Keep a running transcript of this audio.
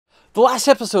The last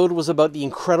episode was about the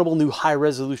incredible new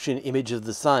high-resolution image of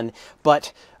the sun,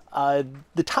 but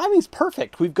the timing's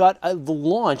perfect. We've got the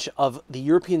launch of the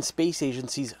European Space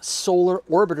Agency's Solar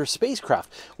Orbiter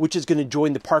spacecraft, which is going to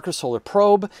join the Parker Solar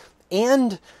Probe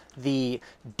and the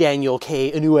Daniel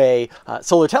K. Inouye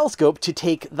Solar Telescope to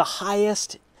take the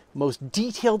highest, most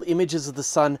detailed images of the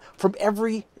sun from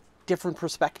every different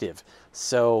perspective.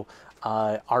 So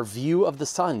our view of the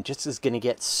sun just is going to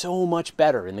get so much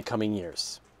better in the coming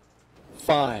years.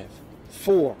 5,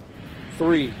 4,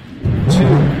 3, 2,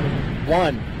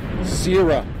 1,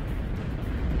 0.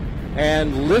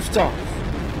 And liftoff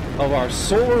of our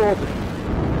solar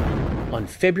orbiter. On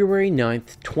February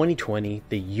 9th, 2020,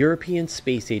 the European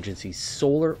Space Agency's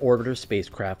Solar Orbiter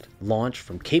spacecraft launched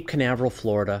from Cape Canaveral,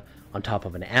 Florida, on top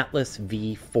of an Atlas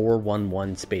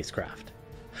V411 spacecraft.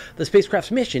 The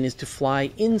spacecraft's mission is to fly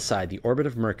inside the orbit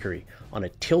of Mercury on a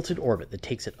tilted orbit that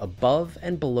takes it above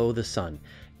and below the sun,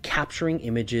 capturing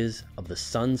images of the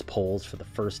sun's poles for the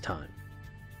first time.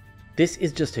 This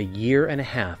is just a year and a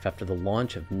half after the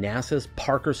launch of NASA's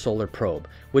Parker Solar Probe,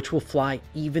 which will fly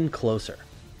even closer.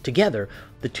 Together,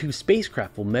 the two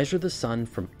spacecraft will measure the sun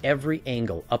from every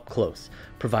angle up close,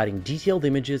 providing detailed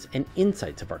images and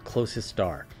insights of our closest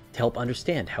star to help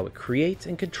understand how it creates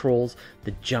and controls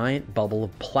the giant bubble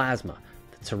of plasma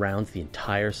that surrounds the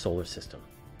entire solar system.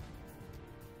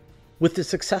 With the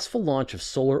successful launch of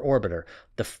Solar Orbiter,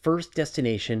 the first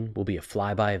destination will be a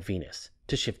flyby of Venus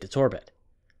to shift its orbit.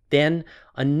 Then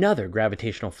another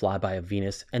gravitational flyby of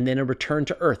Venus, and then a return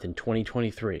to Earth in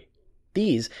 2023.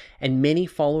 These and many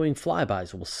following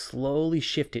flybys will slowly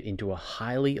shift it into a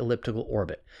highly elliptical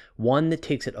orbit, one that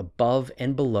takes it above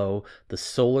and below the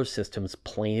solar system's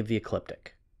plane of the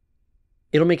ecliptic.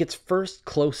 It'll make its first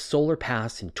close solar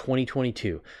pass in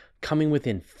 2022, coming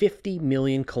within 50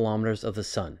 million kilometers of the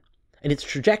sun. And its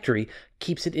trajectory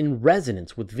keeps it in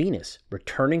resonance with Venus,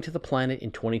 returning to the planet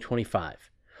in 2025.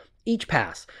 Each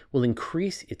pass will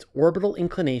increase its orbital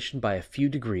inclination by a few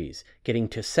degrees, getting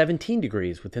to 17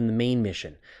 degrees within the main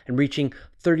mission, and reaching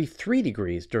 33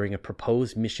 degrees during a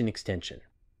proposed mission extension.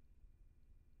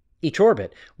 Each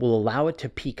orbit will allow it to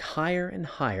peak higher and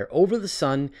higher over the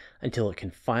sun until it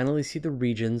can finally see the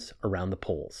regions around the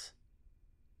poles.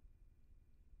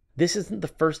 This isn't the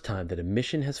first time that a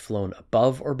mission has flown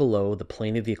above or below the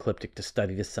plane of the ecliptic to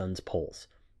study the sun's poles.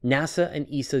 NASA and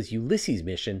ESA's Ulysses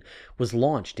mission was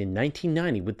launched in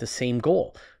 1990 with the same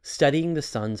goal, studying the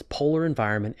sun's polar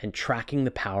environment and tracking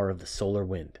the power of the solar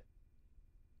wind.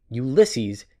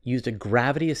 Ulysses used a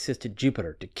gravity-assisted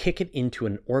Jupiter to kick it into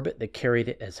an orbit that carried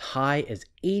it as high as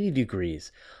 80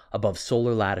 degrees above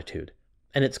solar latitude,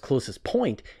 and its closest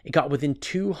point, it got within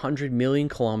 200 million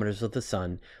kilometers of the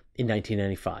sun in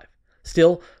 1995,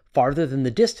 still farther than the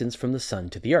distance from the sun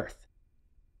to the Earth.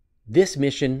 This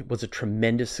mission was a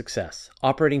tremendous success,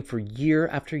 operating for year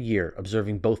after year,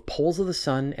 observing both poles of the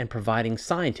sun and providing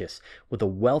scientists with a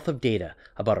wealth of data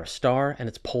about our star and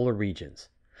its polar regions.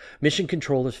 Mission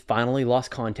controllers finally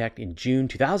lost contact in June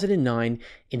 2009,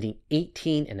 ending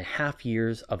 18 and a half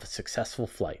years of a successful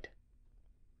flight.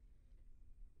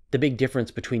 The big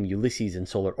difference between Ulysses and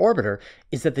Solar Orbiter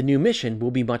is that the new mission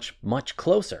will be much, much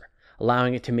closer,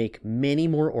 allowing it to make many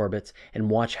more orbits and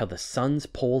watch how the sun's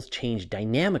poles change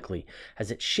dynamically as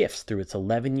it shifts through its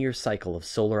 11-year cycle of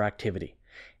solar activity.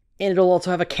 And it'll also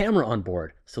have a camera on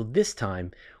board, so this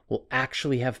time we'll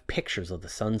actually have pictures of the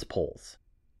sun's poles.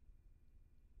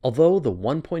 Although the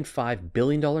 $1.5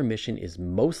 billion mission is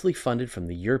mostly funded from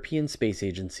the European Space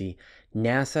Agency,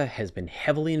 NASA has been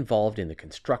heavily involved in the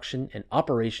construction and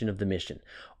operation of the mission,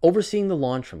 overseeing the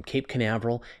launch from Cape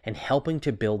Canaveral and helping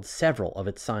to build several of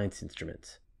its science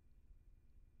instruments.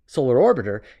 Solar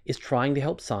Orbiter is trying to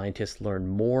help scientists learn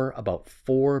more about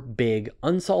 4 big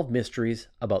unsolved mysteries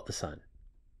about the sun.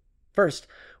 First,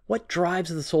 what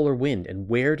drives the solar wind and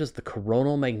where does the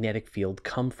coronal magnetic field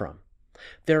come from?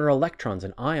 There are electrons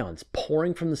and ions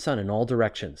pouring from the sun in all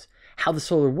directions. How the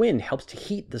solar wind helps to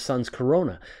heat the sun's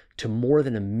corona to more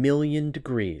than 1 million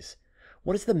degrees.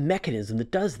 What is the mechanism that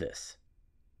does this?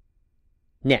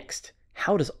 Next,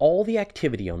 how does all the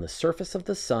activity on the surface of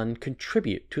the sun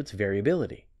contribute to its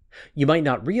variability? You might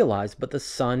not realize, but the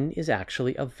sun is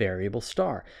actually a variable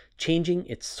star, changing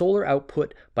its solar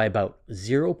output by about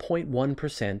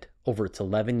 0.1% over its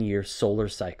 11-year solar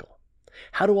cycle.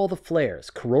 How do all the flares,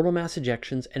 coronal mass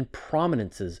ejections, and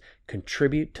prominences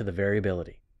contribute to the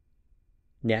variability?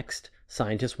 Next,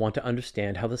 scientists want to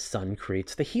understand how the sun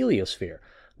creates the heliosphere.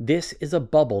 This is a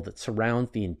bubble that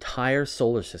surrounds the entire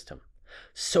solar system,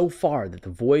 so far that the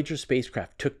Voyager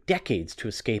spacecraft took decades to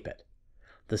escape it.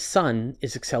 The sun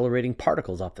is accelerating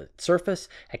particles off the surface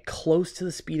at close to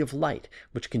the speed of light,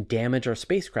 which can damage our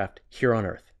spacecraft here on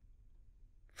Earth.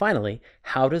 Finally,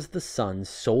 how does the sun's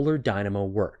solar dynamo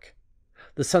work?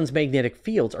 The sun's magnetic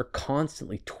fields are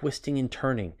constantly twisting and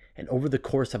turning, and over the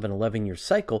course of an 11-year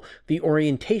cycle, the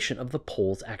orientation of the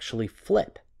poles actually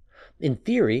flip. In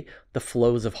theory, the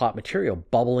flows of hot material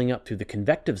bubbling up through the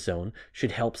convective zone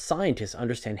should help scientists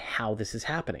understand how this is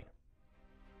happening.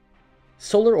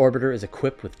 Solar Orbiter is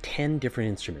equipped with 10 different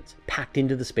instruments packed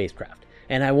into the spacecraft,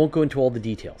 and I won't go into all the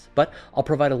details, but I'll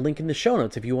provide a link in the show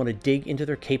notes if you want to dig into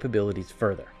their capabilities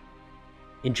further.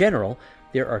 In general,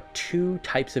 there are two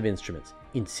types of instruments,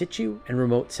 in situ and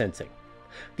remote sensing.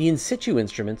 The in situ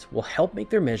instruments will help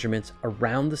make their measurements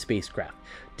around the spacecraft,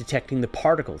 detecting the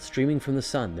particles streaming from the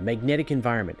sun, the magnetic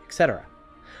environment, etc.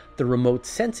 The remote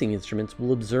sensing instruments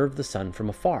will observe the sun from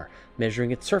afar,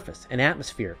 measuring its surface and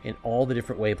atmosphere in all the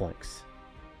different wavelengths.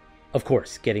 Of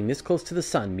course, getting this close to the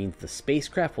sun means the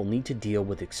spacecraft will need to deal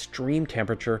with extreme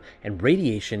temperature and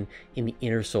radiation in the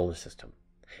inner solar system.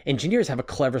 Engineers have a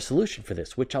clever solution for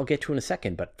this, which I'll get to in a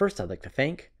second, but first I'd like to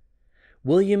thank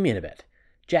William Inabet,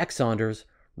 Jack Saunders,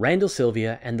 Randall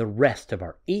Sylvia, and the rest of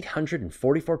our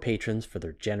 844 patrons for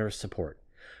their generous support.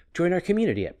 Join our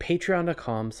community at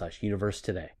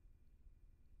patreon.com/universetoday.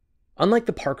 Unlike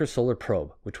the Parker Solar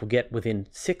Probe, which will get within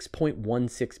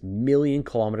 6.16 million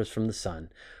kilometers from the sun,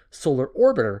 Solar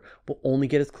Orbiter will only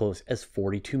get as close as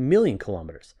 42 million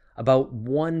kilometers, about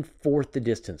 1/4 the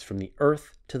distance from the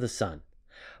Earth to the sun.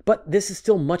 But this is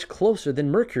still much closer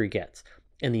than Mercury gets,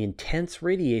 and the intense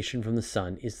radiation from the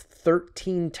sun is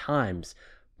 13 times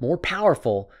more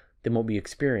powerful than what we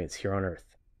experience here on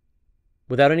Earth.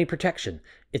 Without any protection,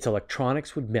 its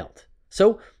electronics would melt.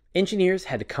 So engineers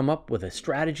had to come up with a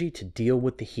strategy to deal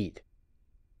with the heat.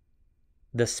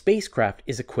 The spacecraft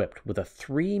is equipped with a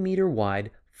 3-meter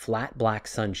wide flat black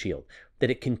sun shield that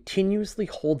it continuously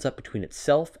holds up between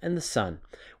itself and the sun,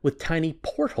 with tiny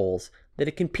portholes that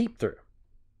it can peep through.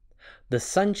 The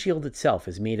sun shield itself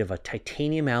is made of a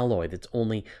titanium alloy that's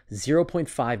only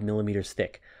 0.5 millimeters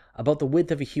thick, about the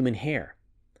width of a human hair,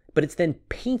 but it's then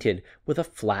painted with a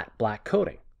flat black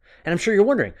coating. And I'm sure you're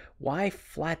wondering, why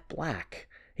flat black?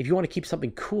 If you want to keep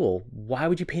something cool, why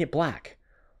would you paint it black?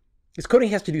 This coating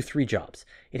has to do 3 jobs.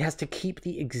 It has to keep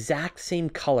the exact same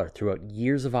color throughout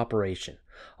years of operation.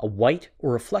 A white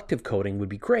or reflective coating would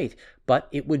be great, but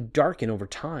it would darken over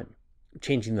time,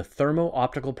 changing the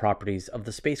thermo-optical properties of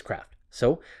the spacecraft.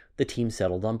 So the team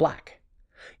settled on black.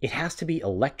 It has to be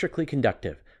electrically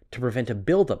conductive to prevent a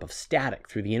buildup of static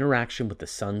through the interaction with the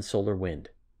sun's solar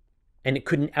wind. And it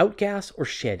couldn't outgas or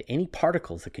shed any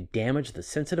particles that could damage the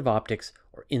sensitive optics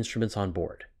or instruments on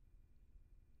board.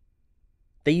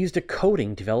 They used a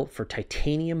coating developed for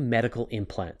titanium medical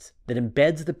implants that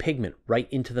embeds the pigment right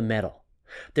into the metal.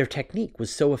 Their technique was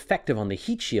so effective on the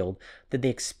heat shield that they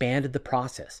expanded the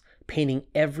process, painting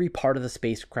every part of the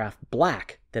spacecraft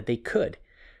black that they could,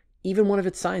 even one of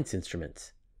its science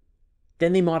instruments.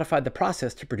 Then they modified the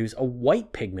process to produce a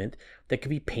white pigment that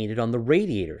could be painted on the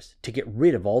radiators to get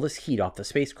rid of all this heat off the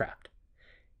spacecraft.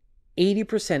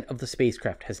 80% of the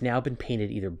spacecraft has now been painted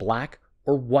either black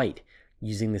or white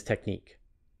using this technique.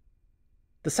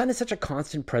 The sun is such a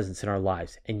constant presence in our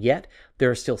lives, and yet there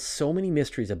are still so many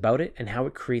mysteries about it and how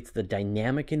it creates the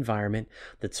dynamic environment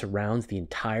that surrounds the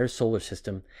entire solar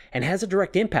system and has a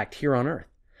direct impact here on Earth.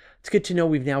 It's good to know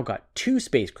we've now got 2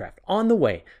 spacecraft on the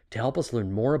way to help us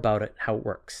learn more about it and how it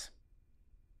works.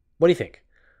 What do you think?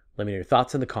 Let me know your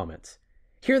thoughts in the comments.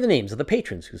 Here are the names of the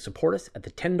patrons who support us at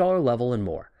the $10 level and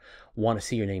more. Want to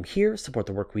see your name here, support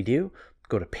the work we do?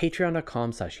 Go to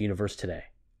patreon.com/universetoday.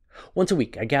 Once a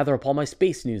week, I gather up all my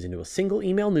space news into a single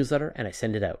email newsletter and I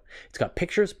send it out. It's got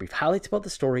pictures, brief highlights about the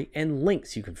story, and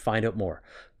links you can find out more.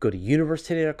 Go to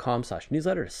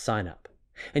universetoday.com/newsletter to sign up.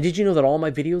 And did you know that all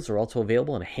my videos are also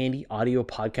available in a handy audio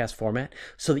podcast format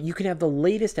so that you can have the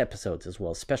latest episodes as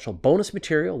well as special bonus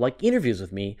material like interviews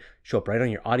with me show up right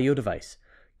on your audio device?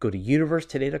 Go to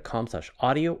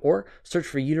universetoday.com/audio or search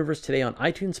for Universe Today on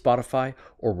iTunes, Spotify,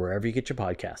 or wherever you get your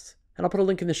podcasts. And I'll put a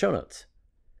link in the show notes.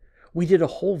 We did a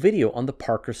whole video on the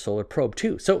Parker Solar Probe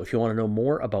too, so if you want to know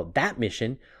more about that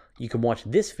mission, you can watch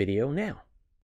this video now.